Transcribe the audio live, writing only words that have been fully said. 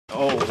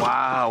Oh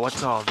wow,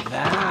 what's all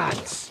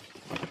that?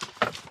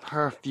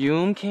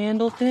 Perfume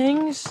candle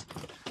things?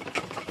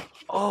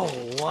 Oh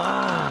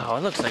wow,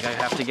 it looks like I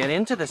have to get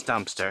into this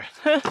dumpster.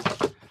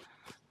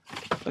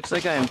 Looks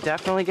like I am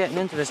definitely getting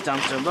into this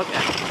dumpster. Look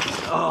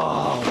at,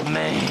 oh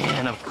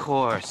man, of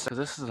course.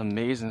 This is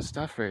amazing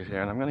stuff right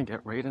here, and I'm gonna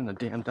get right in the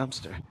damn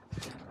dumpster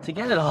to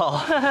get it all.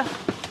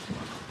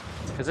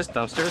 Because this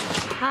dumpster is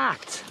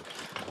packed.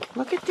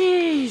 Look at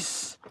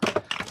these.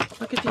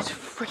 Look at these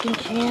freaking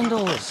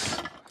candles.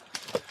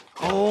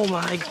 Oh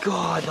my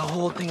god, the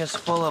whole thing is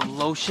full of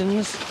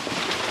lotions.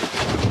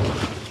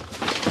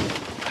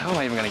 How am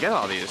I even gonna get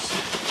all these?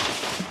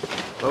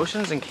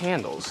 Lotions and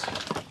candles.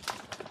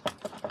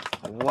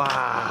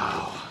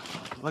 Wow.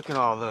 Look at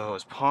all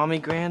those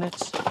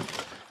pomegranates.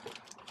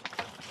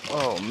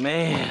 Oh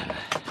man.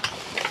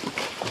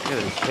 You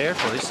gotta be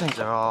careful, these things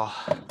are all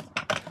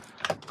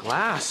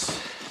glass.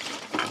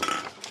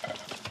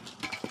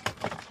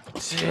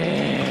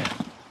 Damn.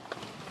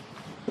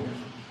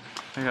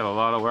 I got a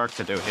lot of work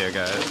to do here,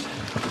 guys.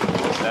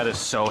 That is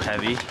so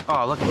heavy.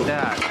 Oh, look at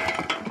that.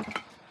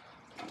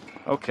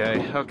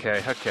 Okay.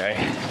 Let's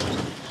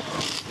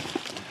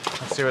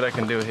see what I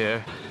can do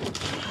here.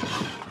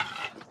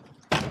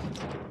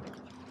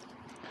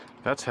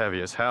 That's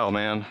heavy as hell,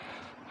 man.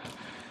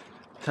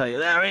 Tell you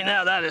that right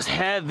now, that is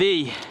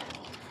heavy.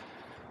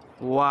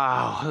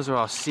 Wow, those are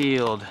all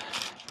sealed.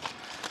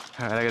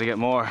 All right, I gotta get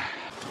more.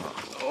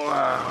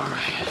 Wow, all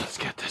right, let's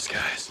get this,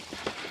 guys.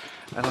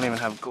 I don't even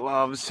have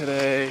gloves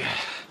today.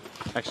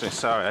 Actually,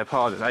 sorry, I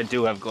apologize. I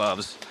do have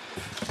gloves,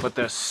 but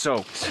they're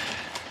soaked.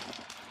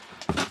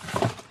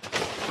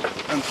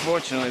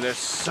 Unfortunately, they're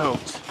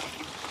soaked.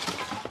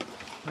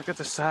 Look at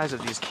the size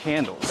of these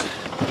candles.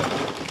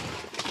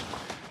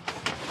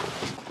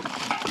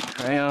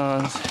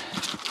 Crayons.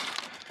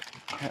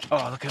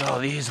 Oh, look at all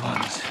these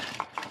ones.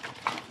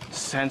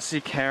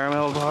 Scentsy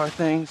caramel bar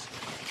things.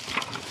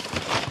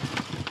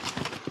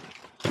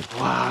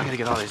 Wow, I gotta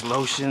get all these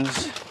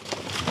lotions.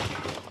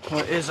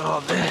 What is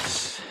all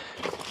this?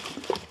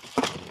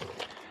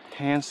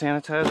 Hand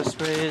sanitizer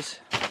sprays.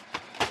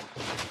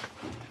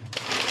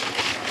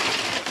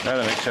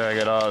 Gotta make sure I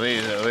get all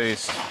these at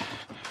least.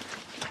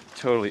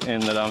 Totally in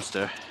the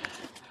dumpster.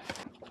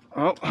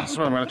 Oh, that's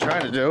what I'm gonna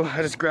try to do.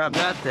 I just grabbed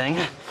that thing.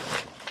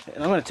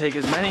 And I'm gonna take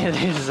as many of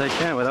these as I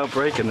can without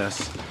breaking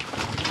this.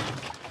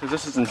 Because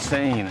this is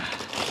insane.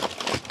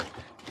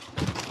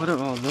 What are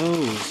all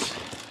those?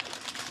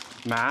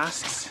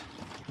 Masks?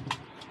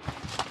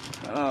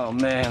 Oh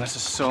man, this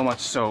is so much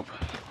soap.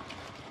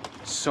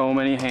 So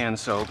many hand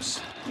soaps.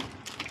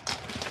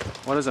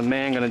 What is a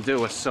man gonna do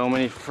with so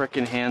many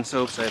freaking hand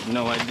soaps? I have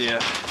no idea.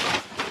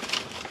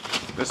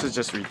 This is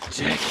just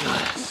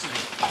ridiculous.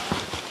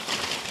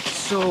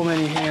 So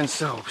many hand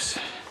soaps.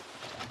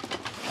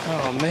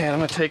 Oh man, I'm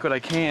gonna take what I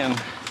can.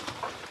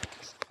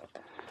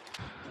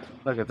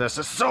 Look at this,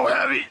 it's so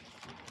heavy.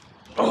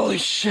 Holy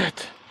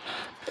shit.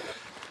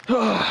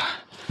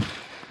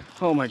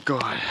 Oh my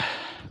god.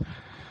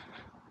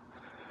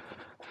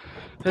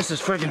 This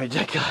is freaking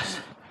ridiculous.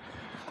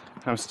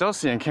 I'm still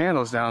seeing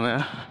candles down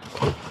there.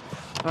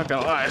 Not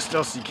gonna lie, I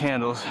still see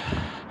candles.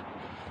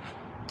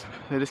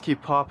 They just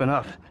keep popping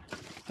up.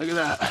 Look at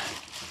that.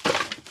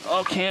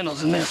 All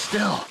candles in there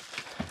still.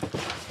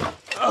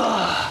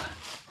 Ugh.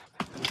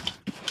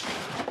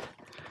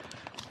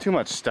 Too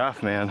much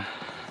stuff, man.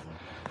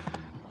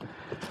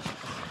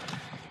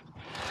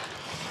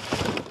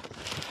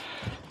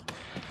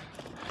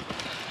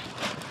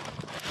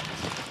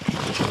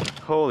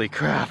 Holy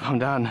crap, I'm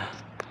done.